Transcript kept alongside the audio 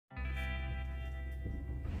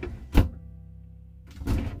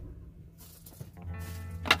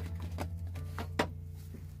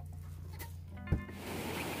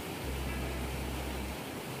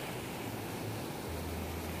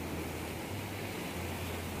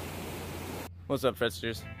What's up,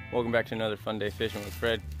 Fredsters? Welcome back to another fun day fishing with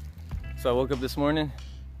Fred. So I woke up this morning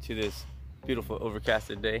to this beautiful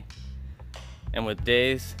overcasted day, and with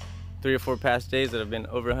days, 3 or 4 past days that have been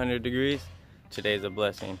over 100 degrees, today is a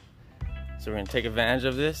blessing. So we're gonna take advantage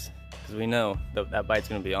of this because we know that bite's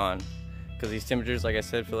gonna be on. Because these temperatures, like I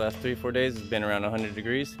said, for the last 3 or 4 days has been around 100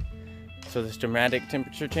 degrees. So this dramatic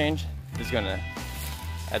temperature change is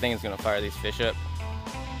I think it's gonna fire these fish up.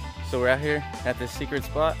 So we're out here at this secret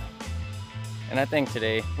spot, and I think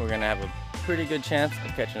today we're gonna have a pretty good chance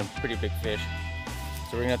of catching a pretty big fish.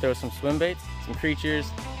 So we're gonna throw some swim baits, some creatures,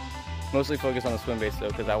 mostly focus on the swim baits though,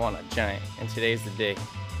 because I want a giant, and today's the day.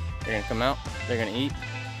 They're gonna come out, they're gonna eat,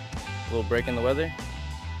 a little break in the weather.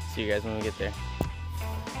 See you guys when we get there.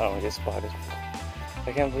 Oh, we get spotted.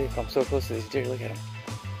 I can't believe I'm so close to these deer, look at them.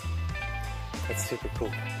 That's super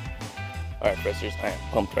cool. Alright, Fredsters, I am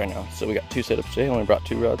pumped right now. So we got 2 setups today, only brought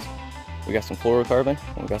 2 rods. We got some fluorocarbon,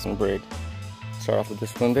 and we got some braid. Start off with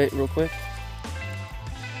this swim bait real quick.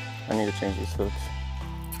 I need to change these hooks.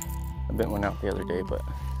 I bent one out the other day, but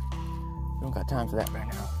we don't got time for that right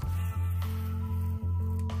now.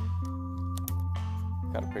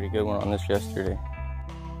 Got a pretty good one on this yesterday.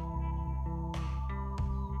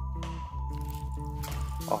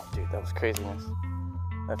 Oh dude, that was craziness.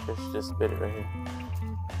 That fish just bit it right here.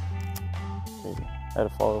 Crazy.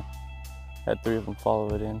 Had 3 of them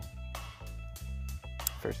follow it in.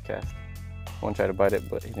 First cast. One tried to bite it,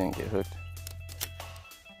 but he didn't get hooked.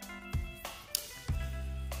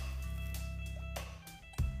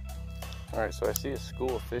 Alright, so I see a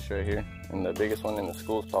school of fish right here, and the biggest one in the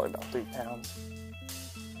school is probably about 3 pounds.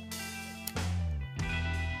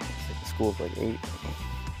 Looks like the school's like 8.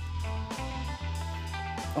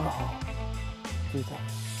 Oh, dude, that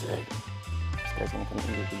was sick. This guy's gonna come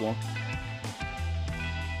eat it again.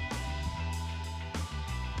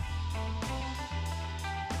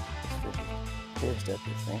 This fish is pissed at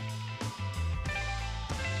this thing.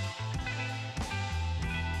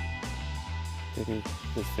 Dude,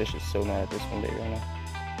 this fish is so mad at this one bait right now.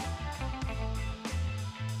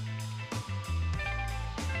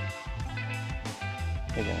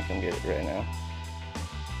 He's gonna come get it right now.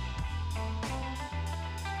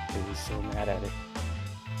 Dude, he's so mad at it.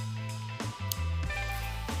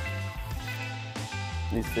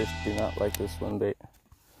 These fish do not like this swim bait. This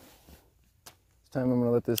time I'm gonna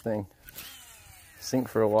let this thing sink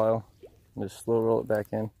for a while and just slow roll it back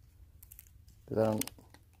in. Because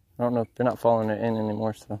I don't know, they're not following it in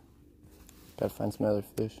anymore, so gotta find some other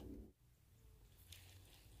fish.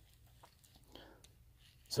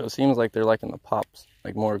 So it seems like they're liking the pops,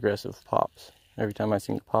 like more aggressive pops. Every time I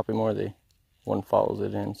seem to pop it more, one follows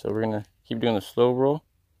it in. So we're gonna keep doing the slow roll,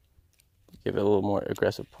 give it a little more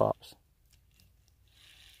aggressive pops.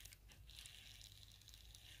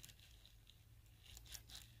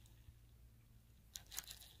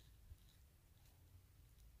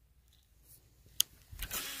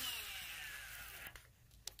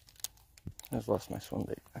 I just lost my swim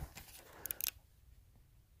bait.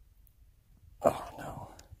 Oh no.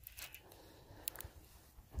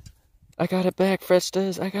 I got it back,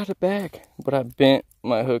 Frestas, I got it back. But I bent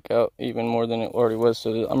my hook out even more than it already was,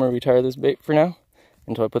 so I'm gonna retire this bait for now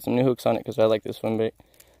until I put some new hooks on it, because I like this swim bait.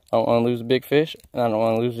 I don't want to lose a big fish, and I don't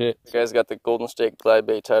want to lose it. You guys got the Golden Stake glide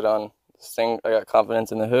bait tied on this thing. I got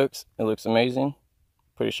confidence in the hooks. It looks amazing.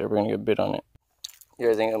 Pretty sure we're gonna get a bit on it. You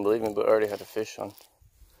guys ain't gonna believe me, but I already had a fish on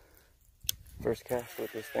first cast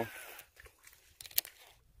with this thing.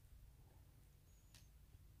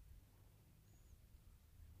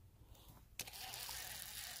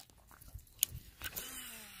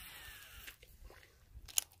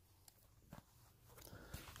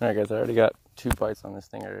 Alright guys, I already got 2 bites on this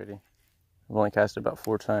thing already. I've only cast it about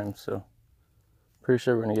 4 times, so pretty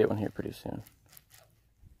sure we're gonna get one here pretty soon.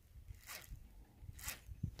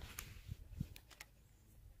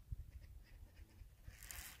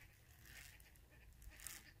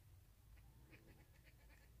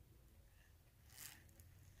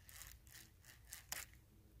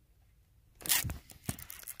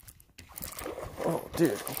 Oh,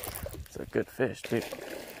 dude, it's a good fish, dude.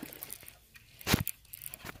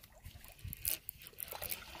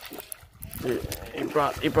 Dude, he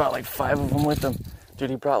brought like 5 of them with him. Dude,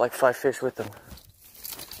 he brought like 5 fish with him.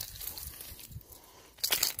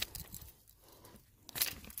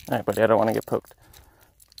 Alright, buddy, I don't want to get poked.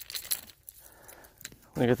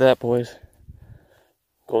 Look at that, boys.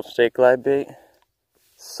 Golden Stake glide bait.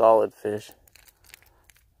 Solid fish.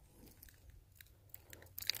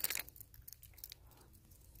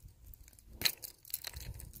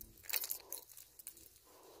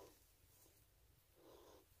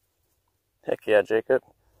 Heck yeah, Jacob.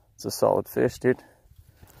 It's a solid fish, dude.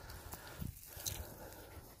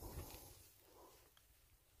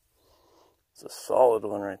 It's a solid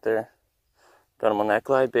one right there. Got him on that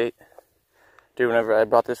glide bait. Dude, whenever I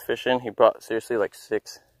brought this fish in, he brought seriously like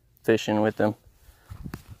 6 fish in with him.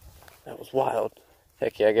 That was wild.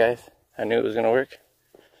 Heck yeah, guys. I knew it was gonna work.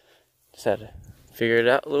 Just had to figure it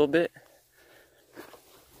out a little bit.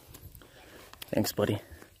 Thanks, buddy.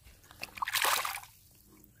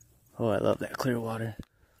 Oh, I love that clear water.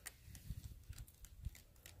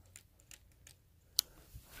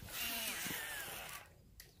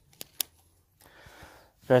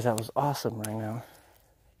 Guys, that was awesome right now.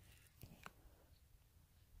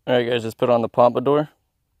 Alright guys, just put on the pompadour.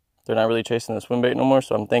 They're not really chasing the swim bait no more,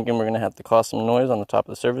 so I'm thinking we're going to have to cause some noise on the top of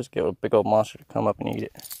the surface, get a big old monster to come up and eat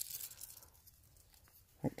it.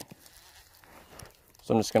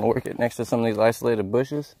 So I'm just going to work it next to some of these isolated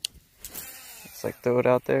bushes. Just like throw it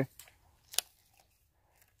out there.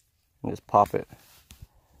 And just pop it.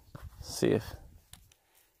 See if...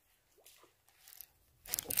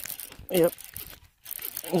 Yep.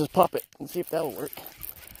 And just pop it and see if that'll work.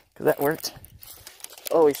 Because that worked.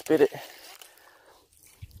 Oh, he spit it.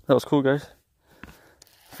 That was cool, guys.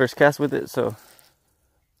 First cast with it, so...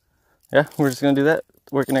 Yeah, we're just going to do that.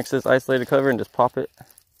 Work it next to this isolated cover and just pop it.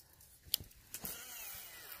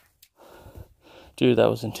 Dude, that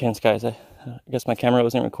was intense, guys. I guess my camera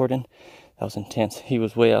wasn't recording. That was intense. He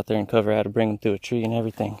was way out there in cover. I had to bring him through a tree and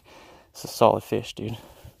everything. It's a solid fish, dude.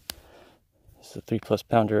 This is a 3+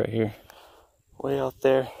 pounder right here. Way out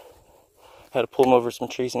there. Had to pull him over some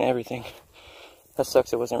trees and everything. That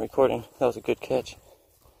sucks it wasn't recording. That was a good catch.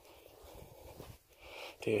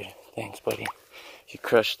 Dude, thanks, buddy. You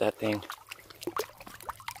crushed that thing.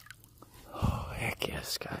 Oh, heck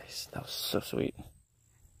yes, guys. That was so sweet.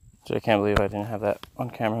 Dude, I can't believe I didn't have that on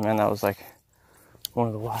camera, man. That was like one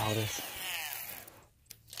of the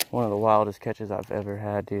wildest catches I've ever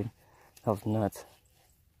had, dude. That was nuts.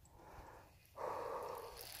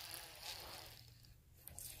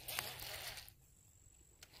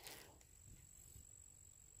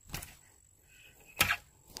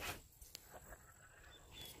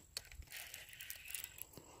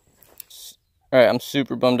 Alright, I'm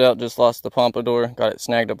super bummed out. Just lost the pompadour. Got it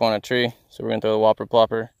snagged up on a tree. So we're going to throw the whopper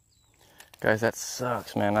plopper. Guys, that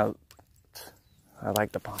sucks, man. I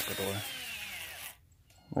like the pompadour.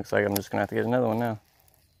 Looks like I'm just going to have to get another one now.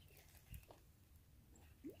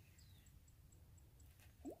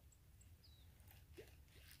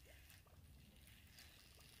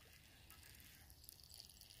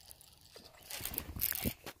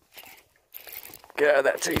 Get out of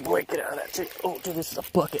that tree, boy. Get out of that tree. Oh, dude, this is a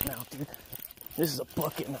bucket mouth, dude. This is a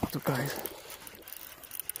bucket mouth, guys.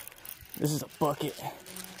 This is a bucket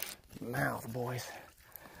mouth, boys.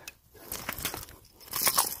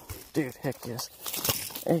 Dude, heck yes.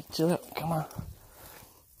 Hey, chill out. Come on.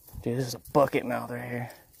 Dude, this is a bucket mouth right here.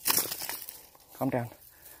 Calm down.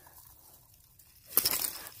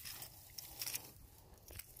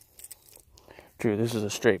 Dude, this is a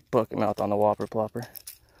straight bucket mouth on the whopper plopper.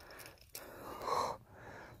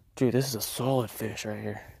 Dude, this is a solid fish right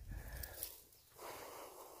here.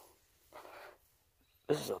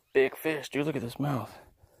 This is a big fish, dude. Look at this mouth.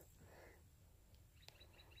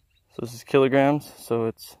 So this is kilograms, so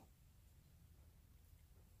it's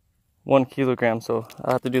 1 kilogram. So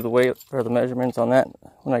I'll have to do the weight or the measurements on that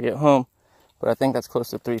when I get home. But I think that's close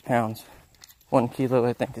to 3 pounds. 1 kilo,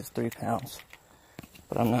 I think, is 3 pounds.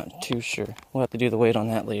 But I'm not too sure. We'll have to do the weight on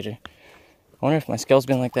that later. I wonder if my scale's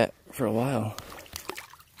been like that for a while.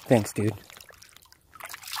 Thanks, dude.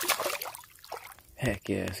 Heck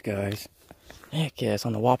yes, guys. Heck yes,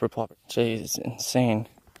 on the whopper plopper. Jeez, it's insane.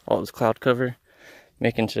 All this cloud cover,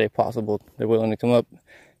 making today possible. They're willing to come up,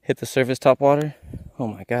 hit the surface top water. Oh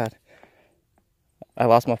my god. I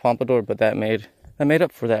lost my pompadour, but that made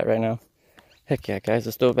up for that right now. Heck yeah, guys,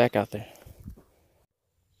 let's throw it back out there.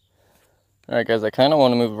 Alright guys, I kind of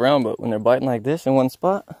want to move around, but when they're biting like this in one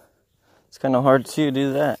spot, it's kind of hard to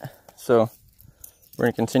do that. So we're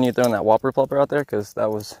going to continue throwing that whopper plopper out there because that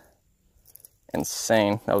was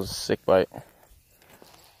insane. That was a sick bite.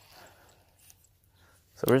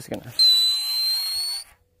 So we're just gonna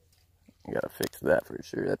gotta fix that for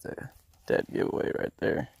sure. That's a dead giveaway right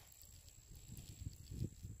there.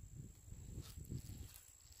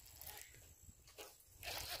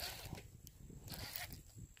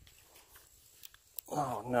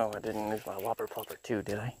 Oh no, I didn't lose my whopper plopper too,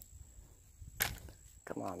 did I?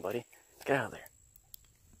 Come on, buddy. Get out of there.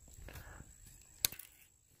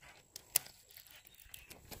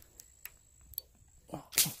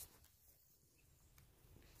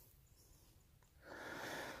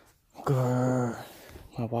 Grr,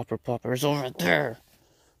 my whopper plopper is over there.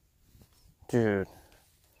 Dude.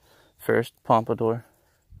 First pompadour.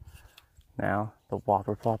 Now the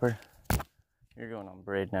whopper plopper. You're going on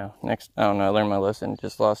braid now. Next, I don't know, I learned my lesson.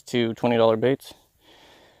 Just lost two $20 baits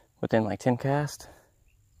within like 10 casts.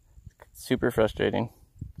 Super frustrating.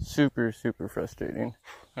 Super frustrating.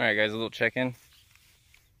 Alright guys, a little check-in.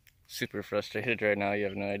 Super frustrated right now, you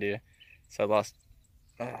have no idea. So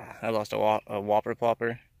I lost a whopper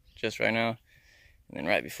plopper just right now. And then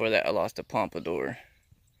right before that I lost a pompadour.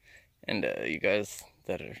 And you guys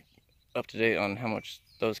that are up to date on how much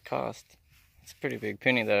those cost, it's a pretty big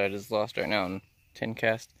penny that I just lost right now in 10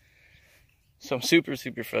 casts. So I'm super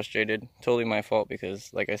frustrated. Totally my fault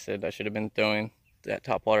because, like I said, I should have been throwing that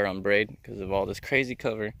TopWater on braid because of all this crazy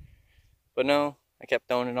cover. But no, I kept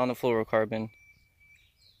throwing it on the fluorocarbon.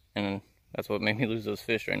 And that's what made me lose those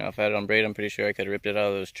fish right now. If I had it on braid, I'm pretty sure I could have ripped it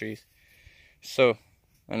out of those trees. So,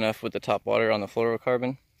 enough with the TopWater on the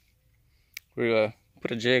fluorocarbon. We're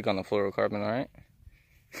put a jig on the fluorocarbon, alright?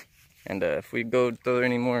 And if we go throw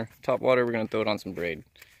any more TopWater, we're going to throw it on some braid.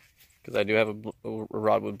 Because I do have a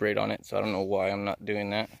rod with braid on it, so I don't know why I'm not doing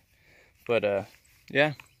that. But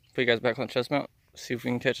yeah, put you guys back on the chest mount. See if we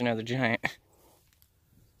can catch another giant.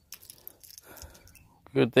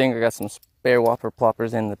 Good thing I got some spare whopper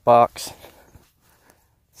ploppers in the box.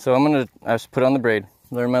 So I just put on the braid.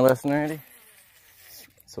 Learned my lesson already.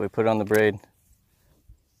 So we put it on the braid.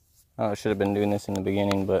 Oh, I should have been doing this in the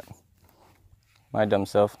beginning, but my dumb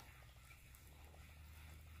self.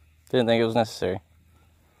 Didn't think it was necessary.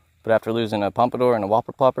 But after losing a pompadour and a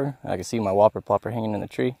whopper plopper, I can see my whopper plopper hanging in the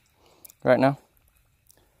tree right now.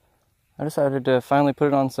 I decided to finally put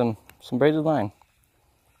it on some braided line.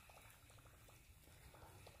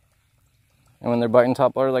 And when they're biting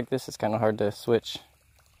TopWater like this, it's kind of hard to switch.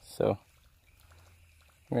 So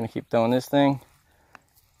we're going to keep throwing this thing.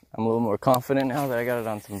 I'm a little more confident now that I got it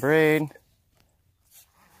on some braid.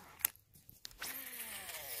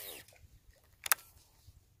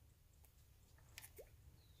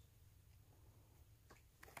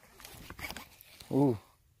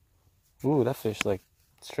 Ooh, that fish like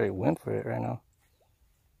straight went for it right now.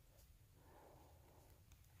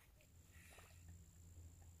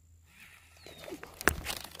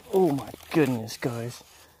 Oh my goodness, guys.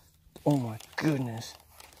 Oh my goodness.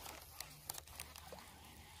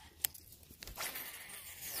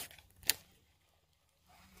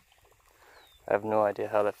 I have no idea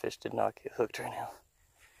how that fish did not get hooked right now.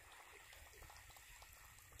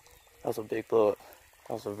 That was a big blow up.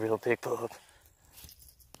 That was a real big blow up.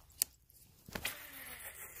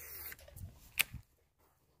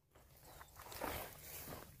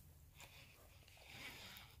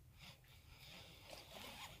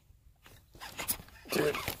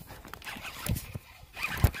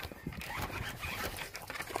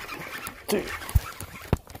 Dude.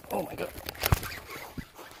 Oh my god.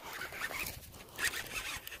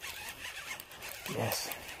 Yes.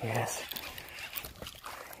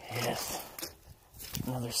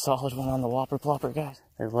 Another solid one on the whopper plopper, guys.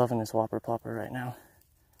 They're loving this whopper plopper right now.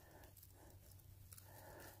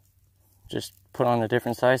 Just put on a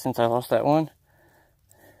different size since I lost that one.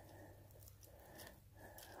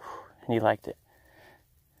 And he liked it.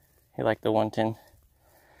 He liked the 110.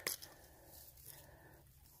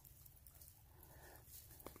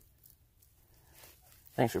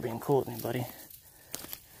 Thanks for being cool with me, buddy.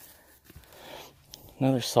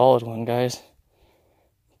 Another solid one, guys.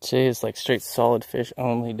 Today is like straight solid fish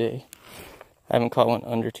only day. I haven't caught one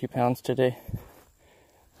under 2 pounds today,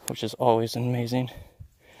 which is always amazing.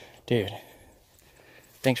 Dude,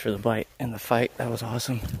 thanks for the bite and the fight. That was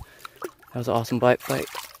awesome. That was an awesome bite fight.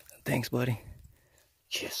 Thanks, buddy.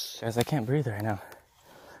 Yes. Guys, I can't breathe right now.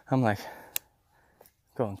 I'm like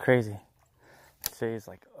going crazy. Today is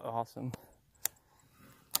like awesome.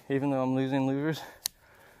 Even though I'm losing lures,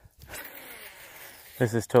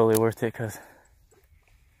 this is totally worth it because,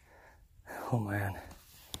 oh man,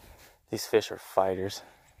 these fish are fighters.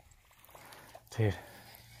 Dude,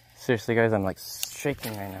 seriously guys, I'm like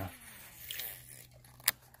shaking right now.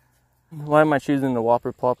 Why am I choosing the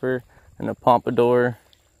whopper plopper and the pompadour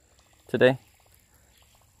today?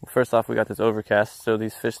 Well, first off, we got this overcast, so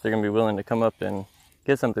these fish, they're gonna be willing to come up and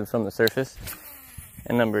get something from the surface.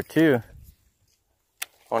 And number two,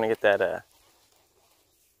 I want to get that,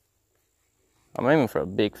 I'm aiming for a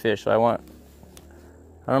big fish, so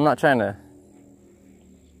I'm not trying to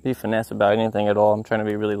be finesse about anything at all. I'm trying to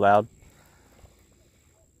be really loud.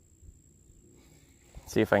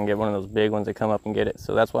 See if I can get one of those big ones to come up and get it.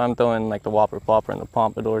 So that's why I'm throwing like the whopper plopper and the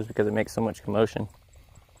pompadours, because it makes so much commotion.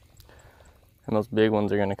 And those big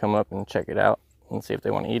ones are going to come up and check it out and see if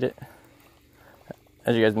they want to eat it.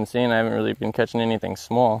 As you guys have been seeing, I haven't really been catching anything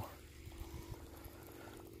small.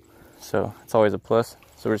 So it's always a plus.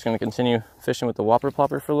 So we're just going to continue fishing with the whopper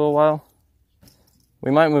plopper for a little while. We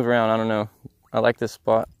might move around, I don't know. I like this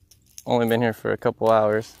spot. Only been here for a couple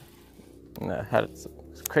hours and had some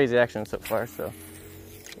crazy action so far, so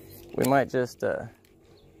we might just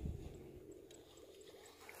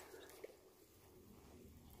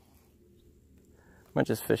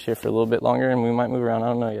fish here for a little bit longer, and we might move around. I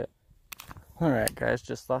don't know yet. All right, guys,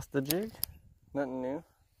 just lost the jig. Nothing new.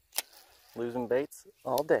 Losing baits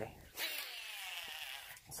all day.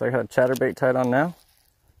 So I got a chatterbait tied on now.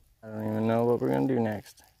 I don't even know what we're gonna do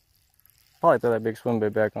next. Probably throw that big swim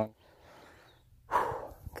bait back on.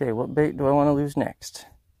 Okay, what bait do I want to use next?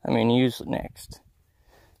 Use next.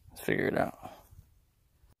 Let's figure it out.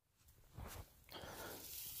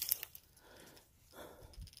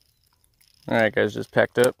 Alright guys, just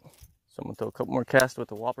packed up. So I'm gonna throw a couple more casts with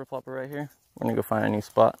the whopper plopper right here. We're gonna go find a new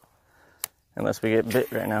spot. Unless we get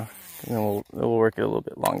bit right now. And then we'll work it a little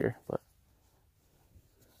bit longer. But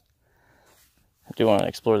I do want to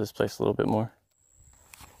explore this place a little bit more.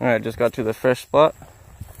 Alright, just got to the fresh spot.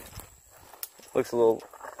 Looks a little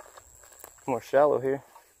more shallow here.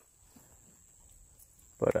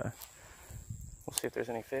 But we'll see if there's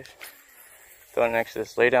any fish. Throwing next to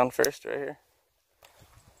this lay down first right here.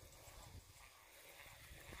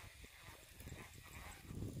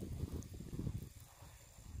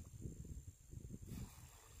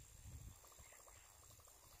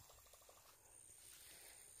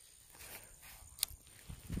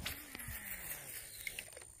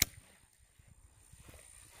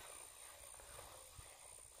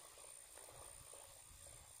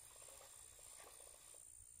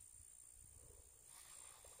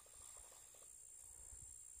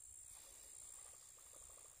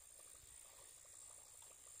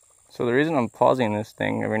 So the reason I'm pausing this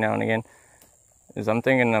thing every now and again is I'm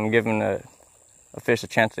thinking I'm giving a fish a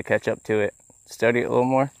chance to catch up to it, study it a little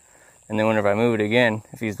more, and then whenever I move it again,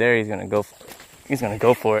 if he's there, he's gonna go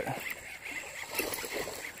for it.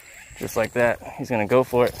 Just like that, he's gonna go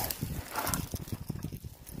for it.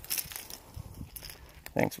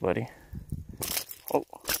 Thanks, buddy. Oh,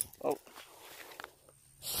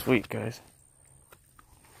 sweet, guys.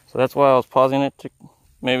 So that's why I was pausing it, to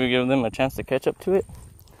maybe give them a chance to catch up to it.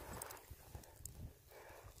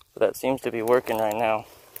 That seems to be working right now.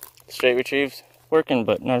 Straight retrieves working,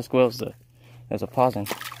 but not as well as a pausing.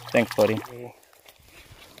 Thanks, buddy.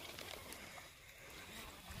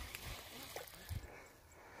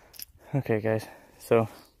 Okay, guys. So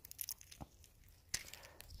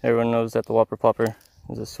everyone knows that the whopper plopper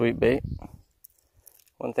is a sweet bait.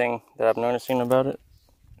 One thing that I've noticing about it,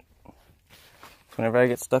 whenever I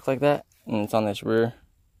get stuck like that, and it's on this rear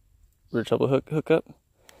treble hookup,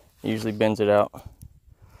 it usually bends it out.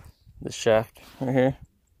 This shaft right here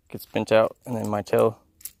gets bent out, and then my tail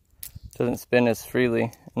doesn't spin as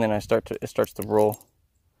freely, and then it starts to roll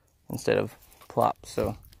instead of plop.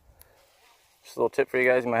 So just a little tip for you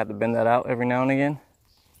guys, you might have to bend that out every now and again.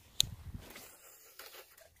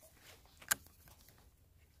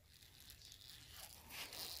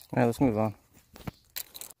 Alright, let's move on.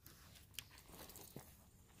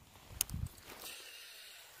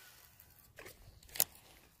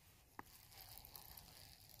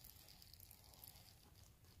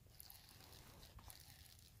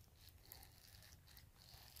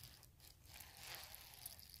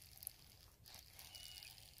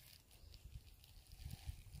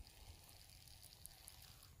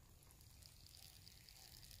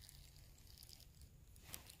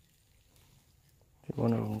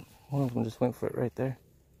 One of them just went for it right there.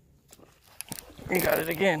 He got it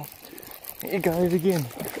again. He got it again.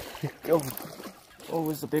 Oh,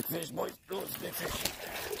 it's a big fish, boys. Oh, it's a big fish.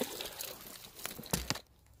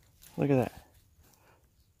 Look at that.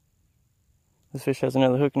 This fish has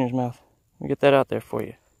another hook in his mouth. Let me get that out there for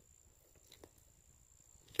you.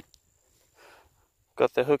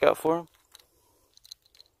 Got the hook out for him.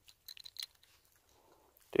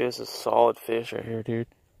 Dude, this is a solid fish right here, dude.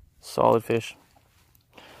 Solid fish.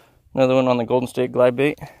 Another one on the Golden State glide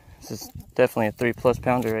bait. This is definitely a 3+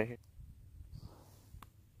 pounder right here.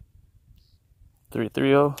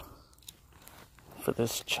 330 for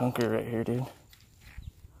this chunker right here, dude.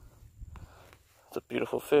 It's a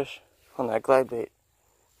beautiful fish on that glide bait.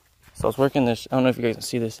 So I was working this, I don't know if you guys can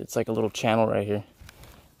see this, it's like a little channel right here.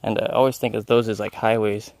 And I always think of those as like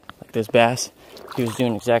highways. Like this bass, he was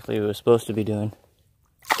doing exactly what he was supposed to be doing.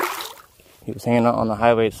 He was hanging out on the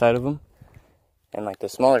highway side of them. And like the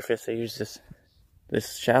smaller fish, they use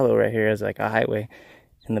this shallow right here as like a highway.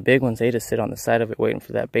 And the big ones, they just sit on the side of it waiting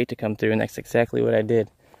for that bait to come through. And that's exactly what I did.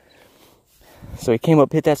 So he came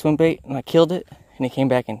up, hit that swim bait, and I killed it. And he came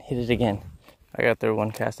back and hit it again. I got there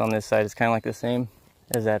one cast on this side. It's kind of like the same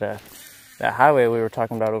as that highway we were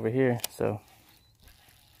talking about over here. So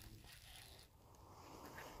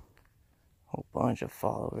Whole bunch of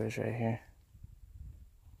followers right here.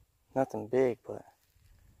 Nothing big, but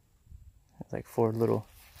it's like 4 little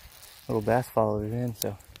bass followers in,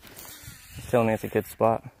 so it's telling me it's a good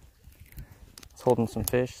spot. It's holding some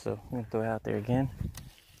fish, so I'm gonna throw it out there again.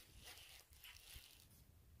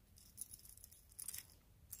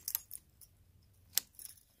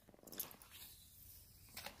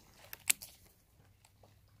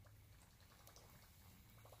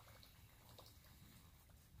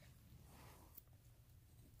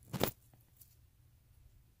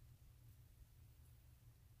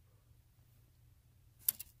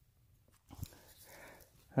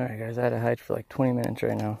 Alright guys, I had to hide for like 20 minutes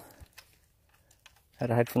right now. I had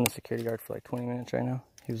to hide from the security guard for like 20 minutes right now.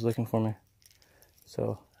 He was looking for me.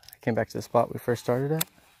 So I came back to the spot we first started at.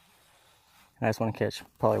 And I just want to catch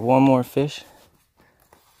probably one more fish.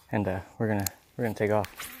 And we're gonna take off.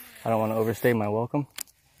 I don't want to overstay my welcome.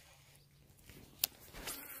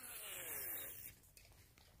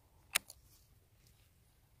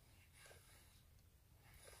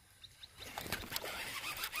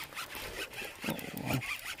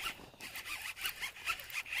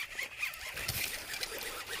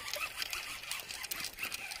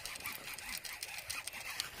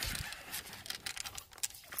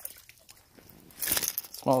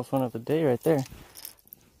 Smallest one of the day right there.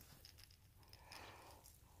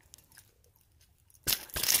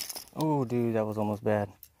 Oh, dude, that was almost bad.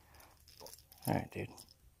 Alright, dude.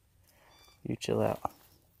 You chill out.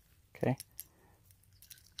 Okay?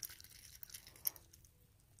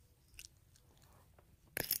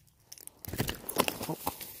 Oh.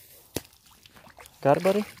 Got it,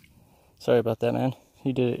 buddy? Sorry about that, man.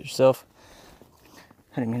 You did it yourself.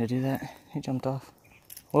 I didn't mean to do that. He jumped off.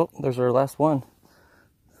 Well, there's our last one.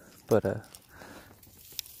 But,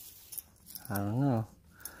 I don't know.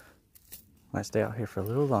 Might stay out here for a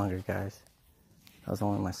little longer, guys. That was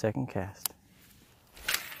only my second cast.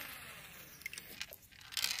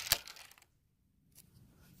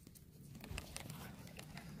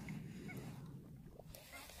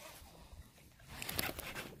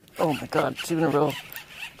 Oh my God, 2 in a row.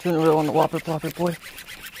 2 in a row on the whopper plopper, boy.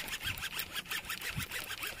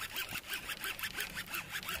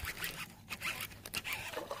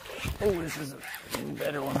 Oh, this is a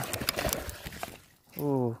better one.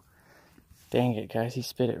 Ooh. Dang it, guys. He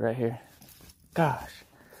spit it right here. Gosh.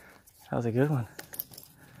 That was a good one.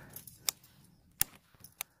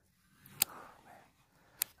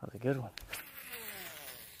 That was a good one.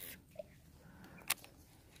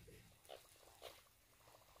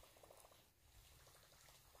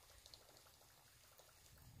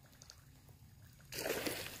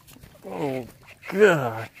 Oh,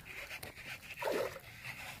 God.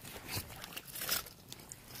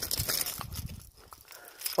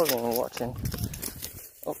 I wasn't even watching.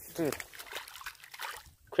 Oh, dude.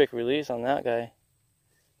 Quick release on that guy.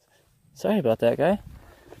 Sorry about that, guy.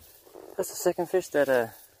 That's the second fish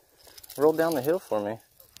that rolled down the hill for me.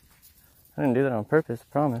 I didn't do that on purpose,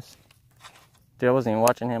 promise. Dude, I wasn't even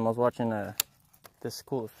watching him. I was watching this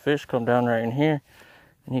school of fish come down right in here,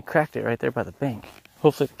 and he cracked it right there by the bank.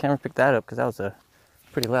 Hopefully the camera picked that up, because that was a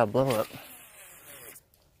pretty loud blow up.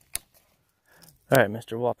 Alright,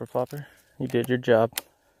 Mr. Whopper Flopper, you did your job.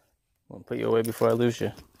 I'm gonna put you away before I lose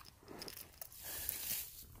you.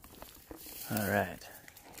 Alright,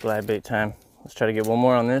 glide bait time. Let's try to get one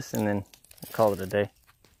more on this and then call it a day.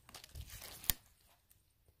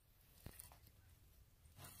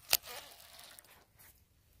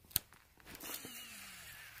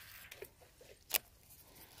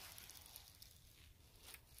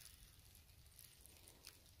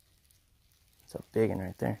 It's a big one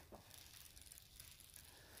right there.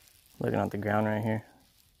 Looking at the ground right here.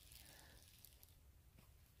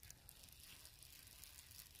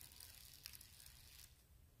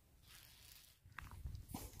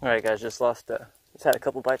 Alright guys, just had a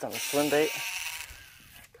couple bites on the swim bait.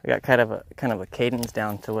 I got kind of a cadence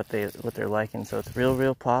down to what they're liking. So it's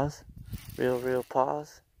real pause, real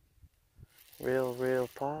pause, real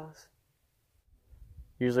pause.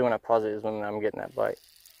 Usually when I pause it is when I'm getting that bite.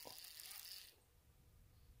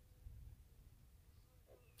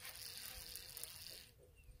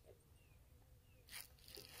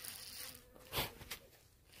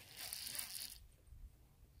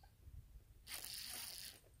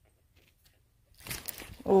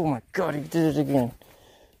 Oh my God, he did it again.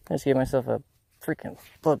 I just gave myself a freaking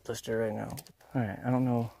blood blister right now. Alright, I don't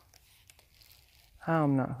know how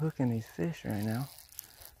I'm not hooking these fish right now.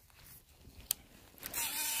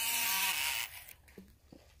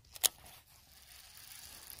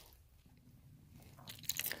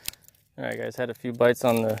 Alright guys, had a few bites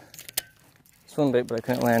on the swim bait, but I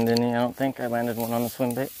couldn't land any. I don't think I landed one on the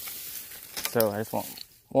swim bait. So I just want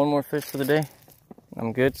one more fish for the day.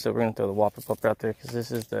 I'm good, so we're gonna throw the whopper plopper out there because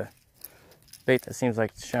this is the bait that seems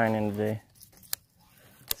like it's shining today.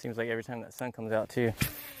 It seems like every time that sun comes out too,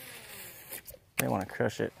 they want to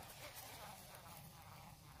crush it.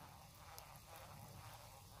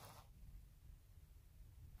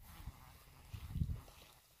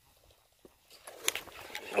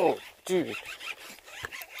 Oh, dude.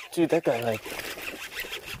 Dude, that guy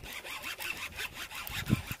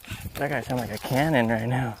sounds like a cannon right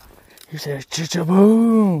now. He says,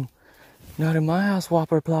 "Cha-cha-boom! Not in my house,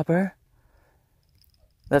 whopper plopper."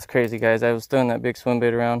 That's crazy, guys. I was throwing that big swim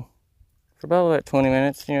bait around for about 20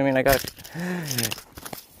 minutes. You know what I mean? I got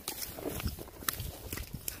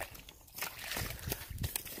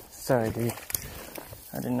Sorry, dude.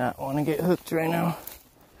 I did not want to get hooked right now.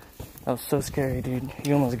 That was so scary, dude.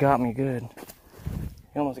 You almost got me good.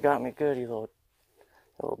 You almost got me good, you little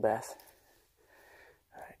bass.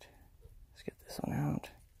 Alright, let's get this one out.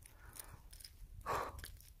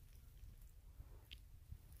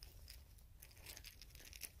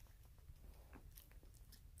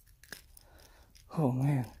 Oh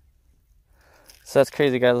man. So that's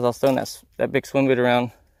crazy, guys. I was throwing that big swim bait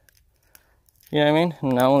around. You know what I mean?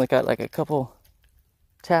 And I only got like a couple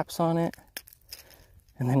taps on it.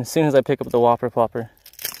 And then as soon as I pick up the whopper plopper,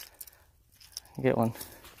 get one.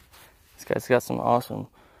 This guy's got some awesome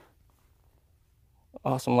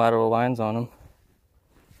lateral lines on him.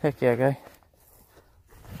 Heck yeah, guy.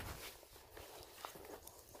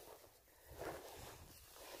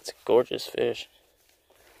 It's a gorgeous fish.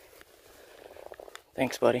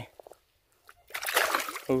 Thanks, buddy.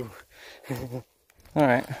 Ooh.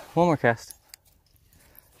 Alright, one more cast.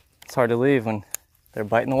 It's hard to leave when they're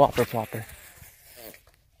biting the whopper plopper.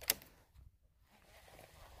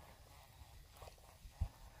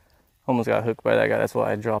 Almost got hooked by that guy, that's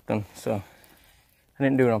why I dropped him. So I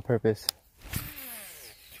didn't do it on purpose.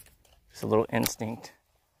 Just a little instinct.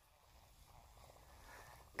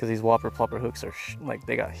 Because these whopper plopper hooks are like,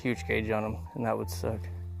 they got huge cage on them, and that would suck.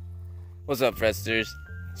 What's up, Fredsters?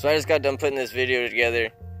 So I just got done putting this video together.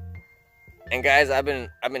 And guys, I've been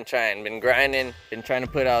grinding, been trying to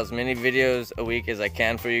put out as many videos a week as I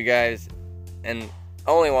can for you guys. And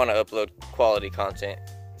I only want to upload quality content.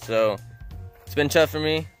 So it's been tough for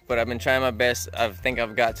me, but I've been trying my best. I think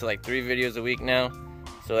I've got to like 3 videos a week now.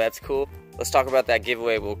 So that's cool. Let's talk about that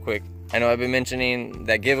giveaway real quick. I know I've been mentioning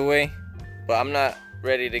that giveaway, but I'm not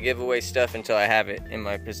ready to give away stuff until I have it in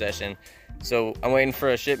my possession. So I'm waiting for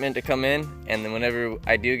a shipment to come in, and then whenever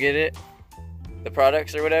I do get it, the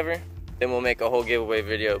products or whatever, then we'll make a whole giveaway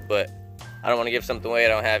video. But I don't want to give something away I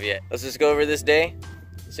don't have yet. Let's just go over this day,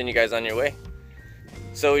 send you guys on your way.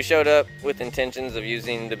 So we showed up with intentions of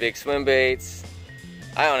using the big swim baits.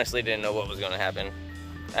 I honestly didn't know what was going to happen.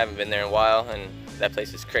 I haven't been there in a while, and that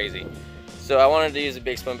place is crazy. So I wanted to use the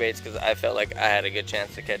big swim baits because I felt like I had a good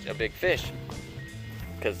chance to catch a big fish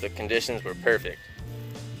because the conditions were perfect.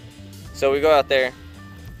 So we go out there,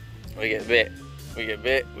 we get bit, we get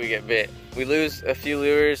bit, we get bit. We lose a few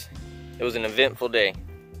lures. It was an eventful day,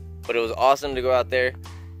 but it was awesome to go out there,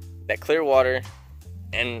 that clear water,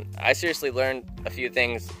 and I seriously learned a few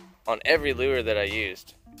things on every lure that I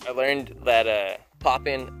used. I learned that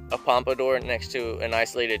popping a pompadour next to an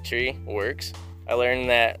isolated tree works. I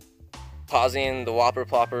learned that pausing the whopper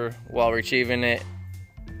plopper while retrieving it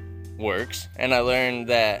works. And I learned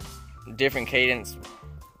that different cadence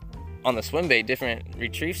on the swim bait, different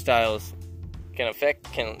retrieve styles can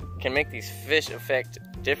make these fish affect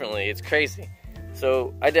differently. It's crazy.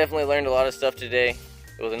 So I definitely learned a lot of stuff today.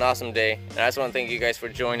 It was an awesome day, and I just want to thank you guys for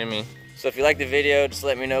joining me. So if you liked the video, just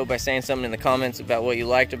let me know by saying something in the comments about what you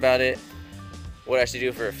liked about it, what I should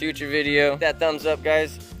do for a future video. Hit that thumbs up,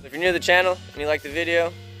 guys. If you're new to the channel and you like the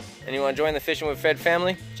video and you want to join the Fishing with Fred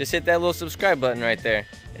family, just hit that little subscribe button right there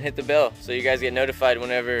and hit the bell so you guys get notified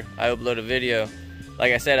whenever I upload a video.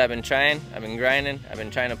 Like I said, I've been trying, I've been grinding, I've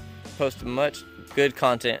been trying to post as much good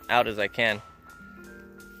content out as I can.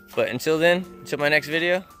 But until then, until my next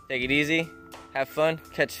video, take it easy, have fun,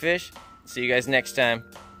 catch fish. See you guys next time.